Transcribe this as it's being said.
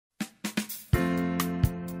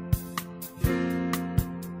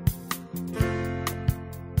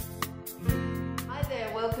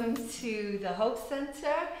welcome to the Hope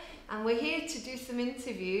Centre, and we're here to do some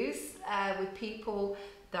interviews with people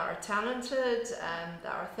that are talented,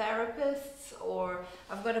 that are therapists, or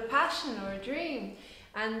have got a passion or a dream.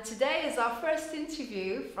 And today is our first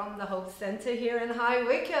interview from the Hope Centre here in High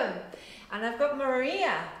Wycombe, and I've got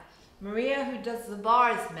Maria who does the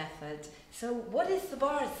bars method. So what is the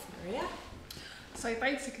bars, Maria? So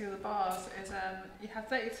basically the bars is you have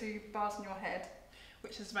 32 bars in your head,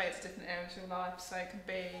 which is related to different areas of your life. So it can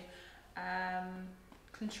be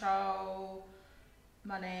control,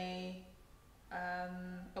 money,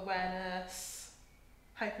 awareness,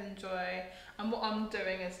 hope and joy. And what I'm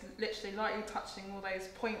doing is literally lightly touching all those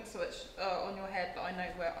points which are on your head that I know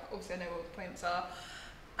where, obviously I know what the points are.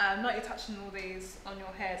 Lightly touching all these on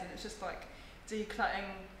your head, and it's just like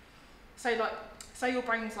decluttering. Say your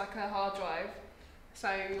brain's like a hard drive. So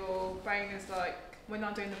your brain is like, when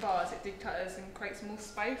I'm doing the bars, it declutters and creates more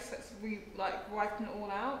space. So it's wiping it all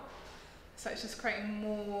out. So it's just creating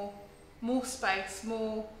more space,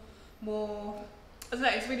 more. I don't know.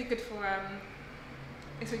 It's really good for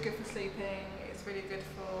sleeping. It's really good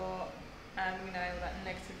for that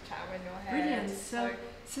negative chatter in your head. Brilliant.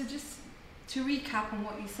 So just to recap on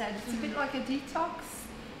what you said, it's a bit like a detox.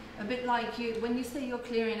 A bit like when you say you're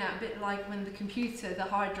clearing out, a bit like when the computer, the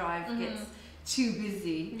hard drive gets too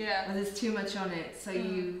busy, and there's too much on it, so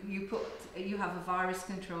you have a virus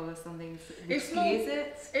control or something. It's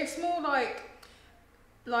more like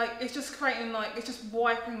it's just creating, it's just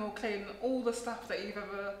wiping or cleaning all the stuff that you've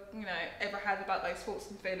ever had about those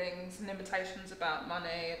thoughts and feelings and limitations about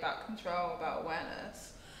money, about control, about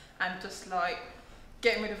awareness, and just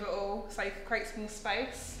getting rid of it all so you can create more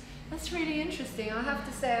space. That's really interesting. I have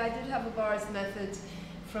to say, I did have a bars method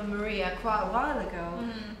from Maria quite a while ago,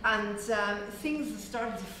 and things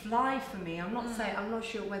started to fly for me. I'm not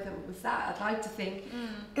sure whether it was that. I'd like to think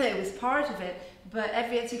that it was part of it, but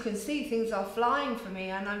as you can see, things are flying for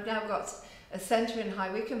me, and I've now got a centre in High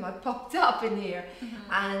Wycombe. I've popped up in here,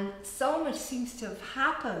 and so much seems to have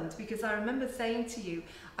happened, because I remember saying to you,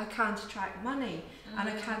 I can't attract money and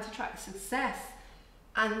I can't attract success.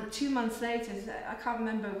 And 2 months later, I can't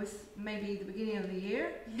remember, it was maybe the beginning of the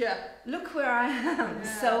year. Yeah. Look where I am.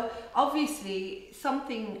 Yeah. So obviously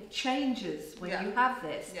something changes when you have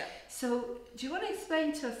this. Yeah. So do you want to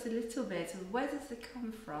explain to us a little bit of where does it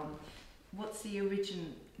come from? What's the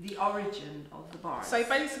origin of the bars? So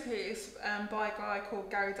basically, it's by a guy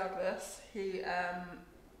called Gary Douglas. He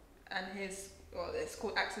it's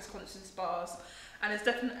called Access Conscious Bars. And there's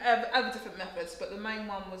definitely other different methods, but the main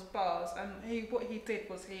one was bars. And what he did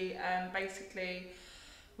was he basically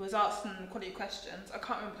was asking quality questions. I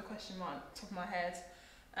can't remember the question right off the top of my head.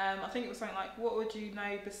 I think it was something like, what would you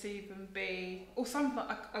know, perceive and be, or something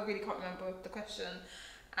like, I really can't remember the question.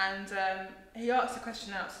 And he asked the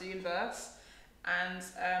question out to the universe, and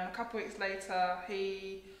a couple of weeks later,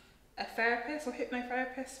 a therapist or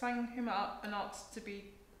hypnotherapist rang him up and asked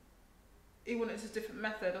he wanted a different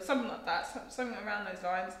method or something like that, something around those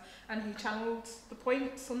lines, and he channeled the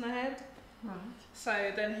points on the head. Right.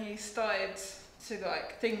 So then he started to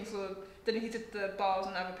then he did the bars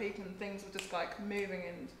on other people, and things were just moving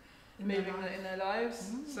in their lives.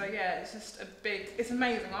 So yeah, it's just it's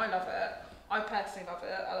amazing. I love it. I personally love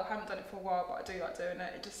it. I haven't done it for a while, but I do like doing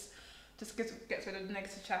it. It just gets rid of the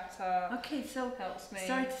negative chatter. Okay, so helps me.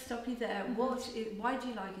 Sorry to stop you there. Why do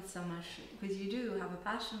you like it so much? Because you do have a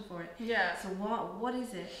passion for it. Yeah. So what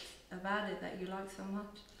is it about it that you like so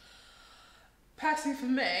much? Personally, for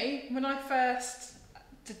me, when I first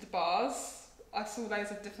did the bars, I saw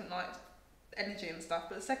loads of different energy and stuff.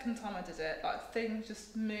 But the second time I did it, things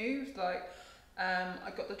just moved. I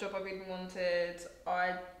got the job I really wanted.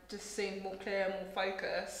 I just seemed more clear, more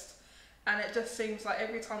focused. And it just seems like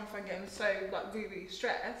every time if I'm getting so really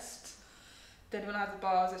stressed, then when I have the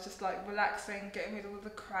bars, it's just relaxing, getting rid of all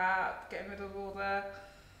the crap, getting rid of all the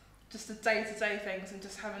day-to-day things, and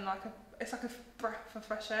just having it's like a breath of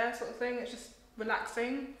fresh air sort of thing. It's just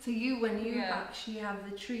relaxing. So when you actually have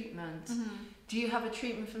the treatment, do you have a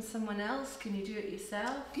treatment from someone else? Can you do it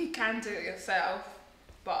yourself? You can do it yourself,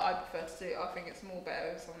 but I prefer to do it. I think it's more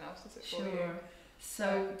better if someone else does it for you.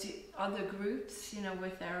 So do other groups,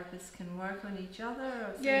 where therapists can work on each other,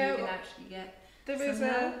 or so you can actually get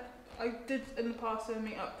I did in the past a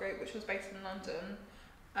meet-up group which was based in London,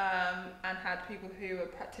 and had people who are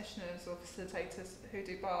practitioners or facilitators who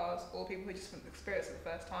do bars, or people who just want to experience it the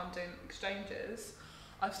first time doing exchanges.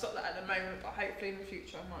 I've stopped that at the moment, but hopefully in the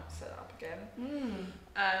future I might set it up again.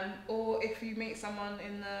 Or if you meet someone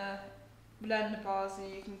learn the bars,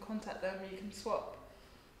 and you can contact them, you can swap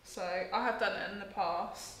So I have done it in the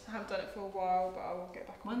past. I haven't done it for a while, but I will get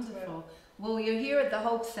back onto it. Wonderful. Well, you're here at the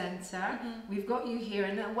Hope Centre. We've got you here,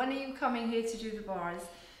 and when are you coming here to do the bars?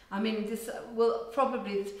 I mean, this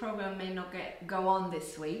program may not go on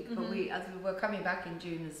this week, but we're coming back in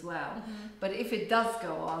June as well. But if it does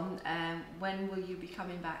go on, when will you be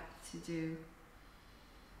coming back to do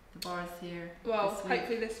the bars here? Well,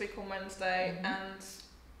 hopefully this week on Wednesday, and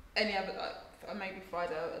any other, maybe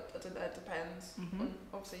Friday. I don't know. It depends on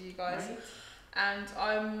obviously you guys. Right. And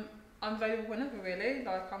I'm available whenever really.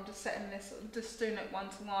 Like I'm just setting this, just doing it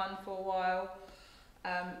 1-to-1 for a while.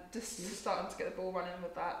 Just starting to get the ball running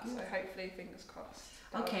with that. So hopefully, fingers crossed.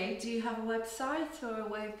 Okay. Do you have a website or a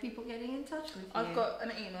way of people getting in touch with you? I've got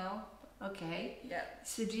an email. Okay. Yeah.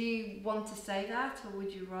 So do you want to say that, or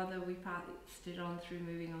would you rather we passed it on through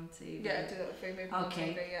moving on to? Yeah, do that through moving on to.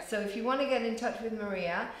 Okay. Yeah. So if you want to get in touch with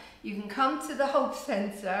Maria, you can come to the Hope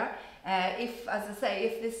Centre. If, as I say,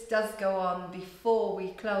 if this does go on before we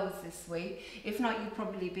close this week, if not, you'll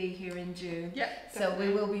probably be here in June. Yeah. So we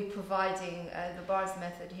will be providing the bars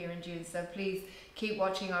method here in June. So please keep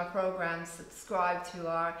watching our programs, subscribe to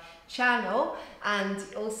our channel, and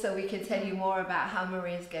also we can tell you more about how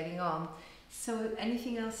Maria's getting on. So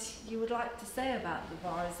anything else you would like to say about the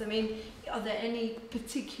bars? I mean, are there any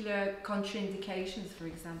particular contraindications, for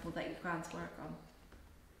example, that you can't work on?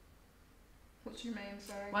 What do you mean,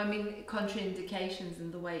 sorry? Well, I mean, contraindications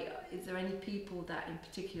in the way, is there any people that in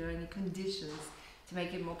particular, any conditions to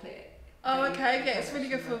make it more clear? Oh, okay, yeah, it's really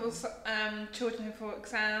good for children who for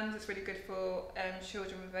exams, it's really good for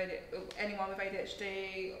children with anyone with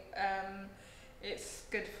ADHD, it's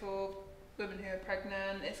good for women who are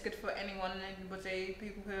pregnant, it's good for anyone and anybody,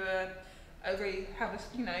 people who are really have a,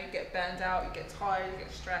 you know, you get burned out, you get tired, you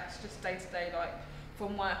get stressed, just day to day, like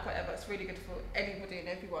from work, whatever, it's really good for anybody and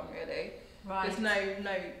everyone really. Right. There's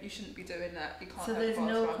no, you shouldn't be doing that. You can't. So there's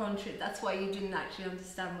no that's why you didn't actually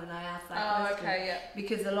understand when I asked that question. Okay, yeah.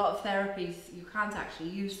 Because a lot of therapies you can't actually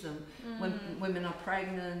use them when women are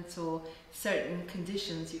pregnant or certain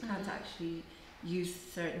conditions. You can't actually use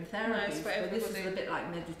certain therapies. But this is a bit like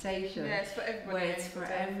meditation. Yeah, it's for everybody. Where it's for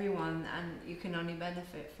everyone, and you can only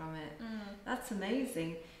benefit from it. That's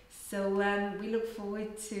amazing. So we look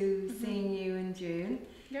forward to seeing you in June.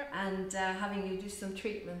 Yep. And having you do some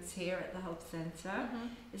treatments here at the Hope Centre.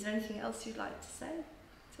 Is there anything else you'd like to say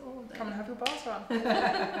to all of them? Come and have your bars done.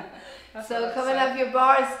 So come and have your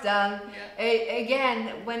bars done. Yeah.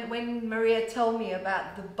 Again, when Maria told me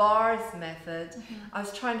about the bars method, I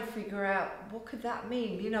was trying to figure out what could that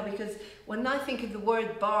mean, you know, because when I think of the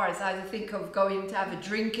word bars, I either think of going to have a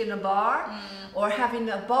drink in a bar or having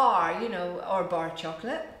a bar, you know, or bar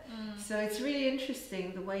chocolate. So it's really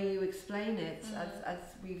interesting the way you explain it, as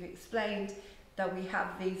we've explained that we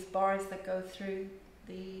have these bars that go through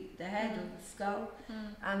the head or the skull,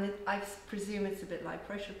 and I presume it's a bit like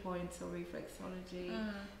pressure points or reflexology,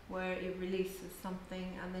 where it releases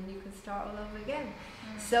something and then you can start all over again.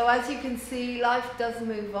 So as you can see, life does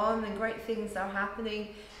move on and great things are happening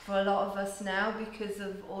for a lot of us now because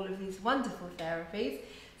of all of these wonderful therapies.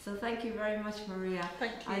 So thank you very much, Maria.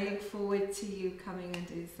 Thank you. I look forward to you coming and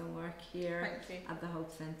doing some work here at the Hope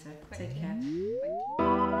Centre. Take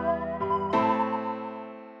care.